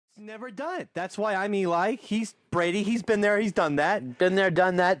never done it. That's why I'm Eli. He's Brady. He's been there. He's done that. Been there,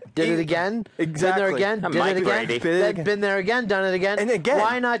 done that. Did it again. Exactly. Been there again. Did Mike it again. Brady. Been there again. Done it again. And again.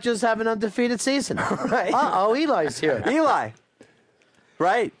 Why not just have an undefeated season? Right. Uh-oh, Eli's here. Eli.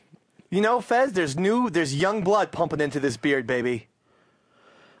 Right. You know, Fez, there's young blood pumping into this beard, baby.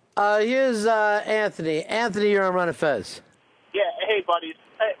 Here's Anthony. Anthony, you're on Ron Fez. Yeah, hey, buddies.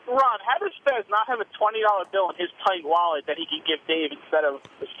 Hey, Ron, how does Fez not have a $20 bill in his tight wallet that he can give Dave instead of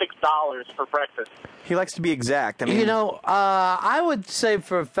 $6 for breakfast? He likes to be exact. I mean, You know, I would say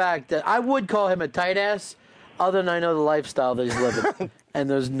for a fact that I would call him a tight ass, other than I know the lifestyle that he's living. And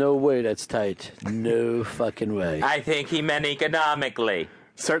there's no way that's tight. No fucking way. I think he meant economically.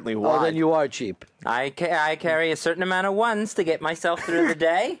 certainly Oh, why. then you are cheap. I carry a certain amount of ones to get myself through the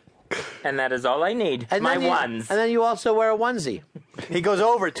day, and that is all I need. And My then ones. And then you also wear a onesie. He goes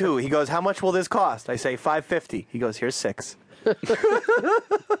over, too. He goes, how much will this cost? I say, $5.50. He goes, here's $6.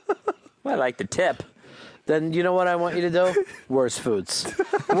 Well, I like the tip. Then you know what I want you to do? Worse foods.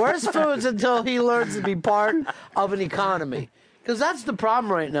 Worse foods until he learns to be part of an economy. Because that's the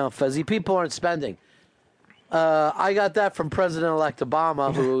problem right now, Fezzy. People aren't spending. I got that from President-elect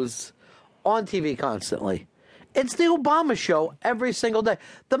Obama, who's on TV constantly. It's the Obama show every single day.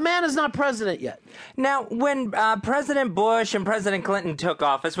 The man is not president yet. Now, when President Bush and President Clinton took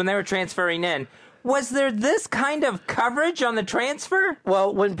office, when they were transferring in, was there this kind of coverage on the transfer?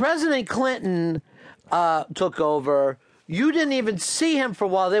 Well, when President Clinton took over, you didn't even see him for a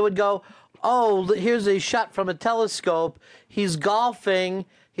while. They would go, oh, here's a shot from a telescope. He's golfing.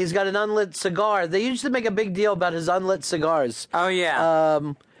 He's got an unlit cigar. They used to make a big deal about his unlit cigars. Oh, yeah.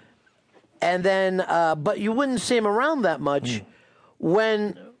 And then, but you wouldn't see him around that much.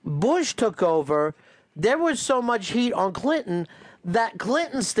 When Bush took over, there was so much heat on Clinton that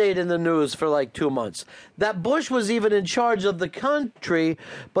Clinton stayed in the news for like 2 months. That Bush was even in charge of the country,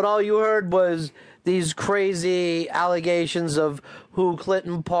 but all you heard was these crazy allegations of who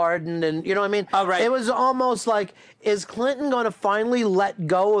Clinton pardoned, and you know what I mean? Oh, right. It was almost like, is Clinton going to finally let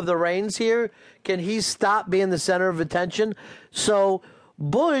go of the reins here? Can he stop being the center of attention? So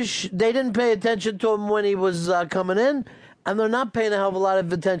Bush, they didn't pay attention to him when he was coming in, and they're not paying a hell of a lot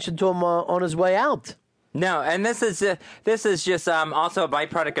of attention to him on his way out. No, and this is just also a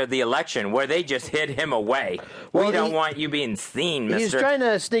byproduct of the election where they just hid him away. Well, We don't want you being seen, mister. He's trying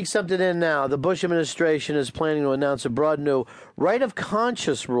to sneak something in now. The Bush administration is planning to announce a broad new right of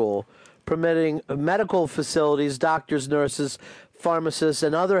conscience rule permitting medical facilities, doctors, nurses, pharmacists,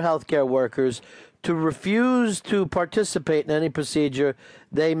 and other healthcare workers to refuse to participate in any procedure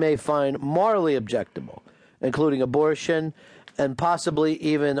they may find morally objectionable, including abortion and possibly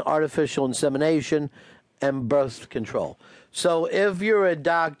even artificial insemination and birth control. So if you're a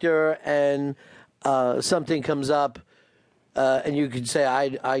doctor and something comes up and you could say,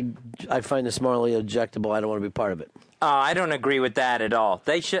 I find this morally objectionable, I don't want to be part of it. I don't agree with that at all.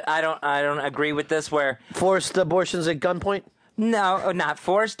 They should. I don't agree with this where Forced abortions at gunpoint? no, not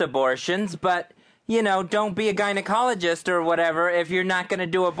forced abortions, but don't be a gynecologist or whatever if you're not going to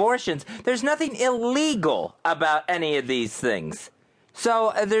do abortions. There's nothing illegal about any of these things.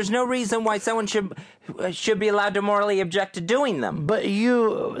 So there's no reason why someone should be allowed to morally object to doing them. But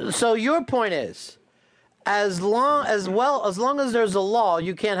so your point is, as long as there's a law,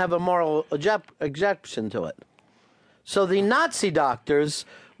 you can't have a moral objection to it. So the Nazi doctors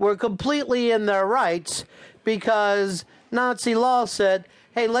were completely in their rights because Nazi law said,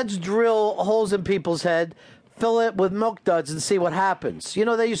 hey, let's drill holes in people's head, fill it with milk duds and see what happens.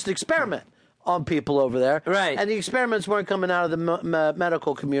 They used to experiment on people over there. Right. And the experiments weren't coming out of the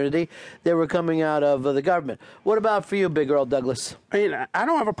medical community. They were coming out of the government. What about for you, Big Earl Douglas? I mean, I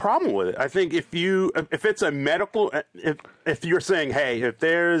don't have a problem with it. I think if it's a medical, if you're saying, hey,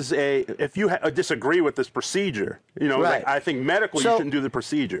 if you disagree with this procedure, Right. I think medically you shouldn't do the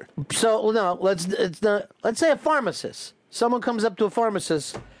procedure. So no, let's say a pharmacist. Someone comes up to a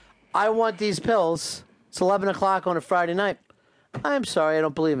pharmacist. I want these pills. It's 11 o'clock on a Friday night. I'm sorry, I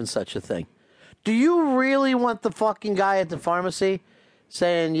don't believe in such a thing. Do you really want the fucking guy at the pharmacy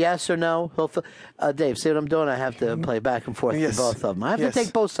saying yes or no? Dave, see what I'm doing? I have to play back and forth with both of them. I have to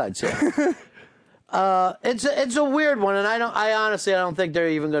take both sides here. It's a weird one, and I honestly don't think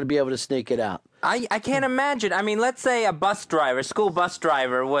they're even going to be able to sneak it out. I can't imagine. I mean, let's say a school bus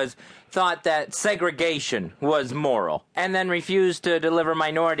driver thought that segregation was moral and then refused to deliver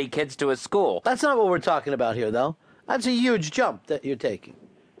minority kids to a school. That's not what we're talking about here, though. That's a huge jump that you're taking.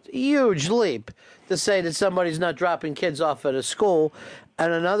 It's a huge leap to say that somebody's not dropping kids off at a school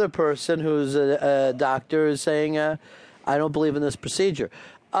and another person who's a doctor is saying, I don't believe in this procedure.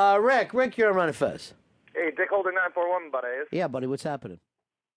 Rick, you're on Ron Fez. Hey, Dick Holder 941, buddy. Yeah, buddy, what's happening?